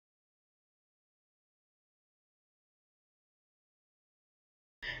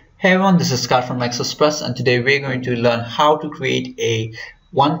Hey everyone, this is Scott from AccessPress, and today we're going to learn how to create a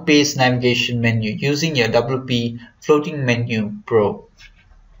one-page navigation menu using your WP Floating Menu Pro.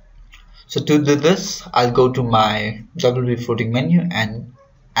 So to do this, I'll go to my WP Floating Menu and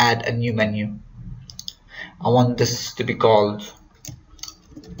add a new menu. I want this to be called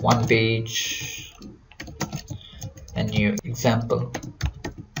One Page Menu Example,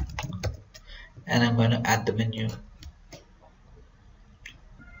 and I'm going to add the menu.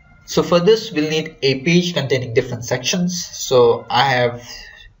 So for this, we'll need a page containing different sections. So I have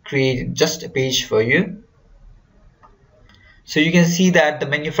created just a page for you. So you can see that the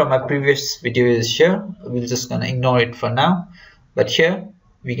menu from my previous video is here. We're just gonna ignore it for now. But here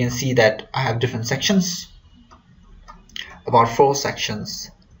we can see that I have different sections, about 4 sections,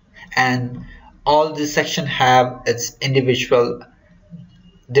 and all these sections have its individual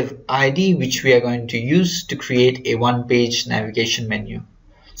div ID, which we are going to use to create a one-page navigation menu.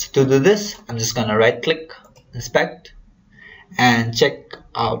 So to do this, I'm just gonna right click, inspect, and check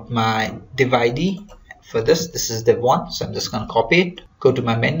out my div ID. For this is div 1, so I'm just gonna copy it, go to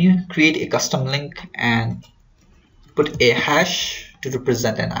my menu, create a custom link, and put a hash to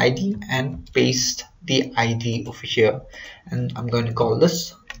represent an ID, and paste the ID over here. And I'm going to call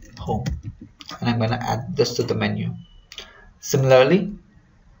this home, and I'm gonna add this to the menu. Similarly,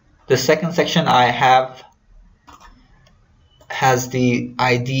 the second section I have has the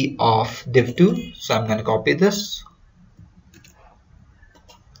ID of div 2, so I'm going to copy this,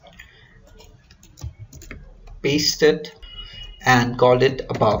 paste it, and call it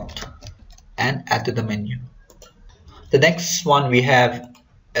about, and add to the menu. The next one we have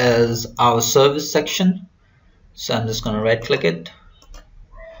is our service section, so I'm just going to right click it,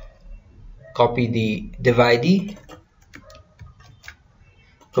 copy the div ID,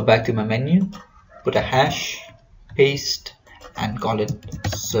 go back to my menu, put a hash, paste, and call it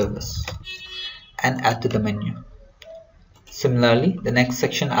service, and add to the menu. Similarly, the next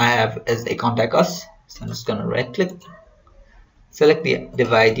section I have is a contact us, so I'm just going to right click, select the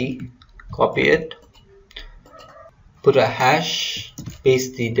div ID, copy it, put a hash,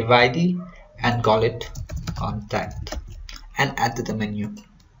 paste the div ID, and call it contact, and add to the menu.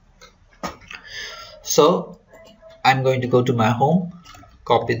 So I'm going to go to my home,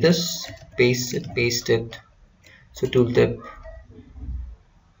 copy this, paste it, so tooltip,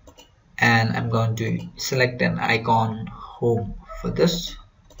 and I'm going to select an icon home for this,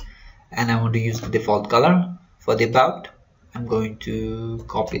 and I want to use the default color. For the about, I'm going to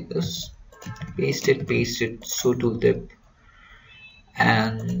copy this, paste it, so tooltip,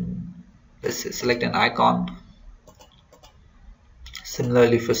 and let's select an icon.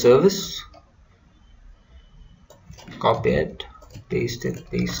 Similarly for service, copy it, paste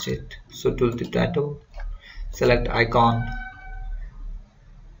it, so tooltip title, select icon.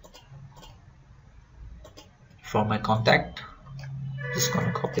 For my contact, just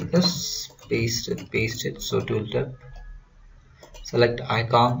gonna copy this, paste it, so tooltip, select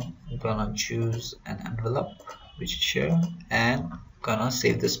icon. I'm gonna choose an envelope, which is here, and gonna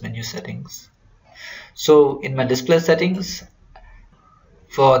save this menu settings. So in my display settings,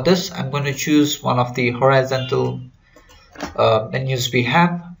 for this I'm going to choose one of the horizontal menus we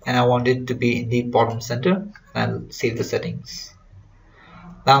have, and I want it to be in the bottom center, and I'll save the settings.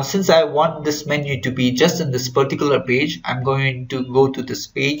 Now since I want this menu to be just in this particular page, I'm going to go to this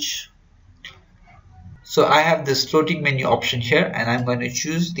page. So I have this floating menu option here, and I'm going to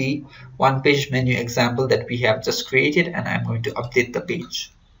choose the one page menu example that we have just created, and I'm going to update the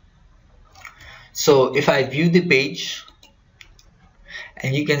page. So if I view the page,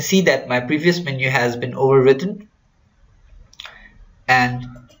 and you can see that my previous menu has been overwritten, and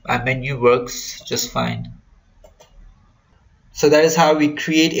my menu works just fine. So that is how we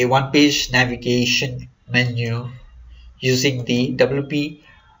create a one-page navigation menu using the WP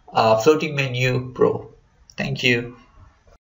Floating Menu Pro. Thank you.